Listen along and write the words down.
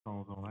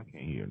Phone's on. I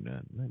can't hear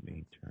nothing. Let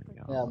me turn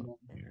Yeah, y'all up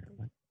here.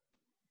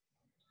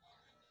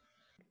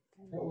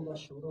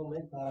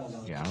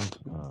 Yeah,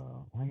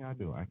 how y'all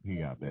doing? I can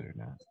hear y'all better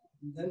now.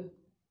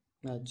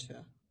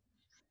 अच्छा.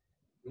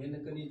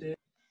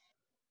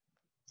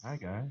 Hi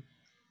guys.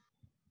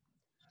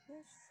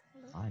 Yes,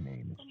 hello. My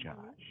name is Good Josh.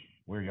 morning.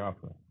 Where y'all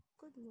from?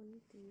 Good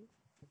morning to you.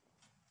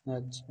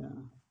 अच्छा.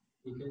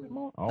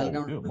 Oh,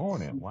 Welcome good to.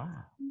 morning. Wow.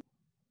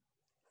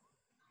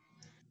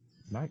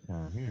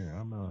 Nighttime here.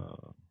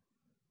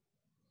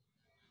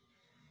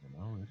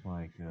 It's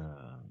like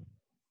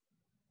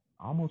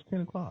almost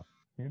 10 o'clock.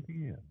 10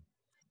 p.m.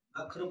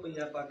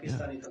 Yeah.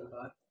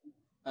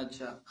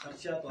 अच्छा.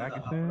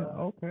 Pakistan?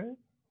 Okay.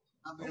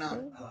 अपना.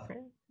 Okay.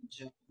 Okay.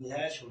 अच्छा.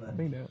 I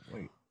think that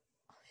wait.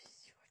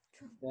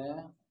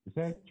 Yeah. Is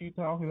that you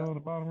talking on the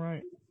bottom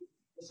right?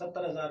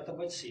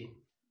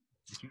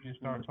 Did you just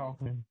start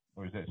talking?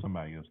 Or is that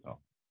somebody else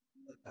talking?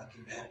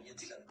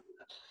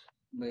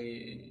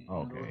 भाई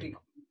रोटी Okay.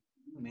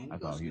 main I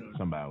course thought की रोटी.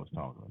 somebody was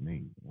talking to me.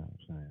 You know what I'm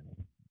saying?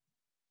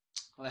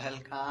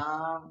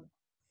 Welcome.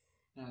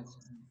 अच्छा.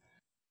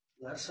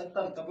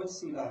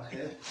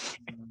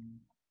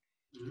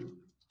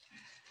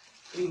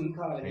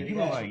 Man, you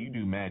look like you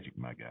do magic,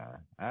 my guy.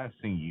 I've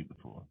seen you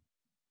before.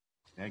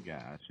 That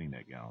guy, I've seen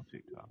that guy on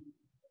TikTok.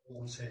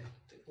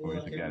 Or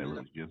is the guy that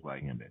looks just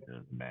like him that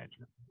does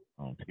magic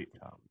on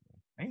TikTok?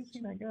 I ain't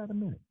seen that guy in a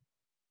minute.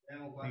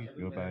 Hey,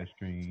 go by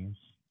streams.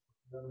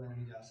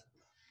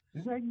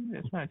 Is that you?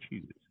 That's not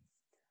you.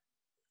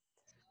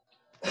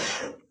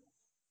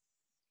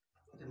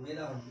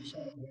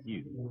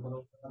 You.